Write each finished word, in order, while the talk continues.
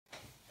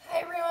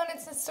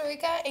it's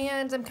Sarika,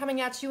 and I'm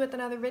coming at you with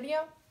another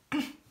video.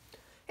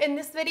 In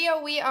this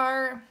video, we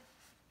are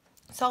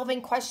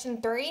solving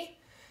question 3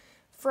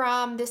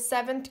 from the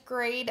 7th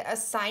grade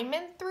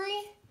assignment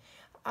 3.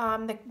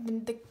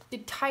 The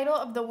title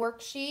of the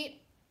worksheet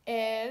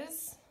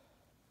is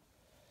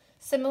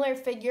Similar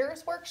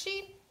Figures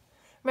Worksheet.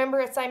 Remember,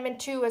 assignment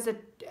 2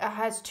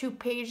 has 2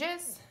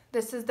 pages.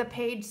 This is the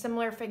page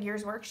Similar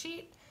Figures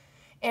Worksheet.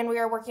 And we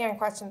are working on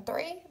question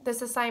 3.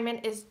 This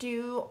assignment is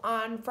due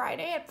on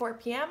Friday at 4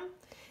 p.m.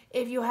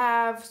 If you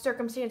have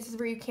circumstances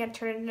where you can't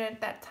turn it in at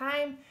that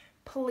time,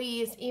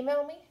 please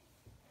email me.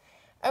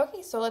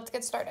 Okay, so let's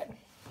get started.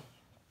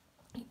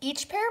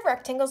 Each pair of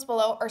rectangles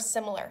below are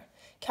similar.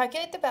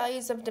 Calculate the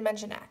values of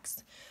dimension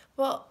x.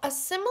 Well, a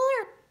similar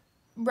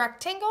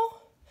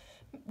rectangle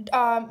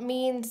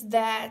means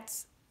that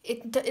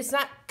it's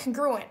not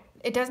congruent.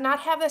 It does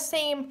not have the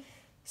same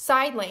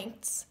side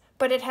lengths,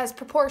 but it has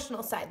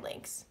proportional side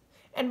lengths.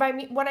 And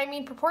what I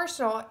mean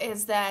proportional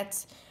is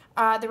that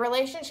the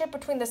relationship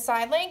between the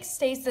side lengths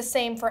stays the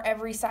same for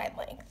every side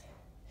length.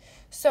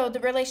 So the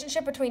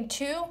relationship between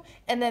 2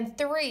 and then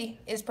 3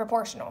 is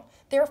proportional.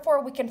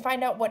 Therefore, we can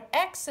find out what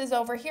x is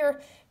over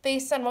here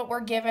based on what we're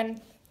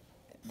given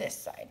this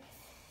side.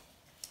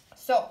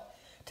 So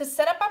to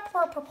set up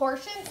our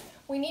proportions,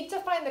 we need to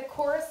find the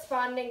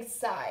corresponding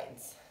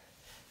sides.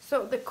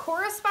 So the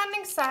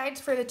corresponding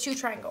sides for the 2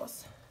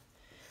 triangles.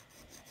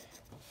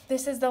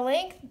 This is the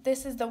length,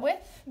 this is the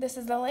width, this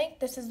is the length,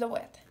 this is the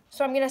width.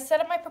 So I'm going to set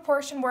up my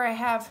proportion where I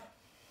have,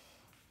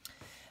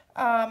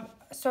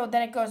 so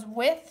then it goes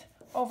width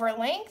over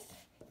length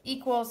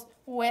equals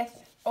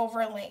width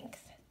over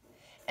length.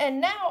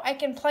 And now I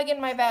can plug in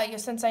my value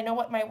since I know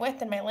what my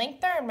width and my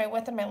length are and my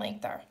width and my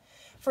length are.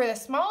 For the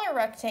smaller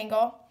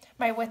rectangle,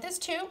 my width is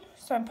 2,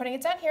 so I'm putting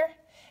it down here,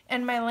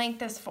 and my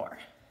length is 4.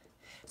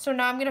 So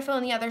now I'm going to fill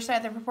in the other side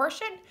of the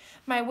proportion.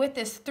 My width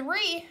is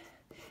 3,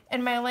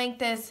 and my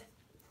length is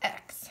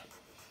x.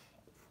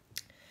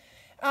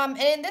 And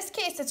in this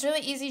case, it's really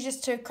easy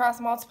just to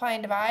cross multiply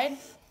and divide.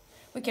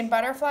 We can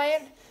butterfly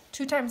it.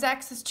 2 times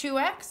x is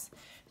 2x.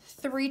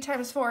 3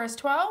 times 4 is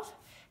 12.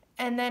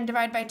 And then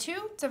divide by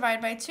 2,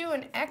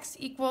 and x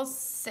equals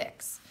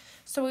 6.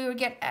 So we would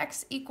get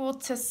x equal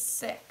to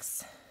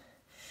 6.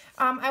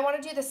 I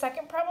want to do the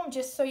second problem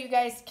just so you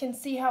guys can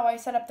see how I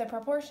set up the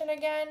proportion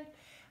again.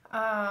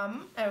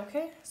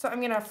 Okay, so I'm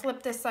going to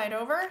flip this side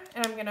over,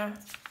 and we're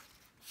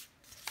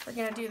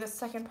going to do the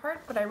second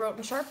part, but I wrote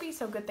in Sharpie,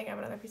 so good thing I have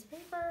another piece of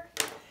paper.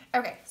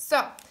 Okay,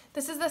 so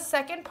this is the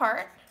second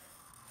part.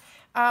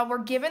 We're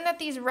given that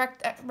these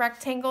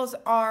rectangles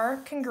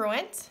are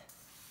congruent,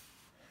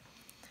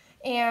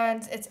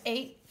 and it's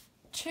 8,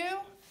 2,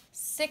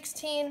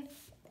 16,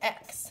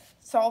 x.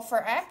 Solve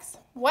for x.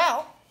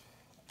 Well,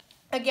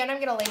 again, I'm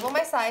going to label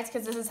my sides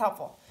because this is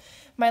helpful.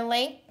 My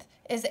length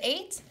is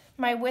 8,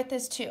 my width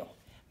is 2.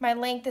 My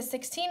length is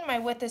 16, my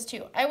width is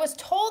 2. I was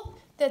told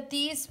that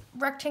these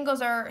rectangles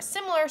are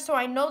similar, so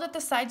I know that the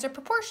sides are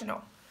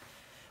proportional.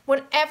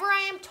 Whenever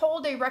I am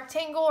told a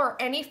rectangle or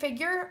any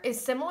figure is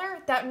similar,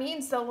 that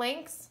means the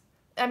lengths,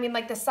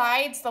 like the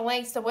sides, the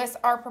lengths, the widths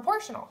are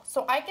proportional.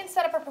 So I can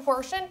set up a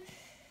proportion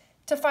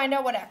to find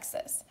out what x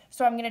is.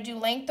 So I'm going to do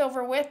length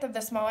over width of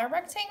the smaller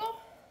rectangle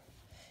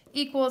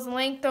equals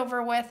length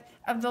over width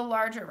of the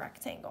larger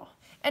rectangle.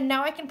 And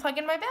now I can plug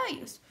in my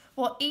values.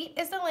 Well, 8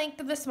 is the length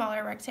of the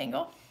smaller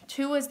rectangle.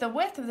 2 is the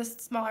width of the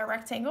smaller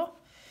rectangle.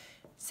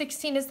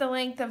 16 is the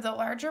length of the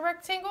larger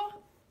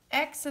rectangle.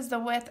 X is the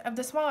width of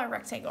the smaller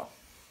rectangle.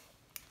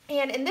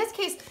 And in this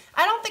case,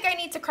 I don't think I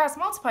need to cross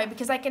multiply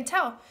because I can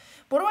tell.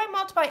 What do I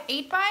multiply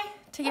 8 by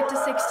to get to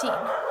 16?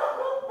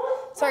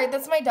 Sorry,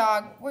 that's my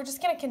dog. We're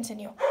just going to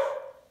continue.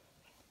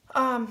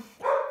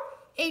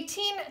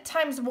 18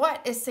 times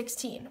what is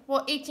 16?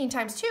 Well, 18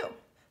 times 2.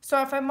 So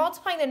if I'm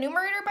multiplying the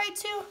numerator by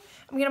 2,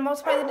 I'm going to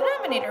multiply the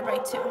denominator by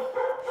 2.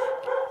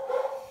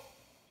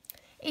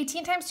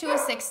 18 times 2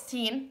 is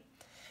 16.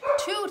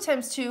 2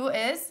 times 2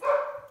 is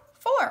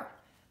 4.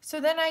 So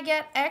then I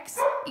get x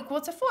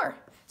equal to 4.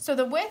 So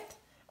the width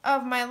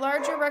of my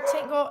larger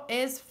rectangle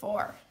is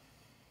 4.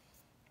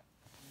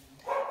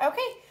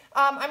 Okay,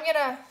 I'm going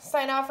to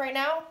sign off right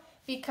now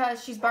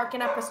because she's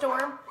barking up a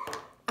storm.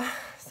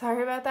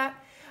 Sorry about that.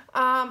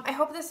 I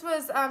hope this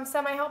was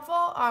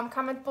semi-helpful.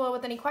 Comment below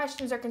with any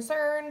questions or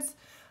concerns.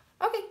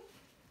 Okay,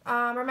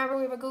 remember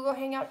we have a Google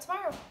Hangout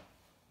tomorrow.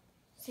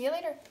 See you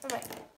later. Bye-bye.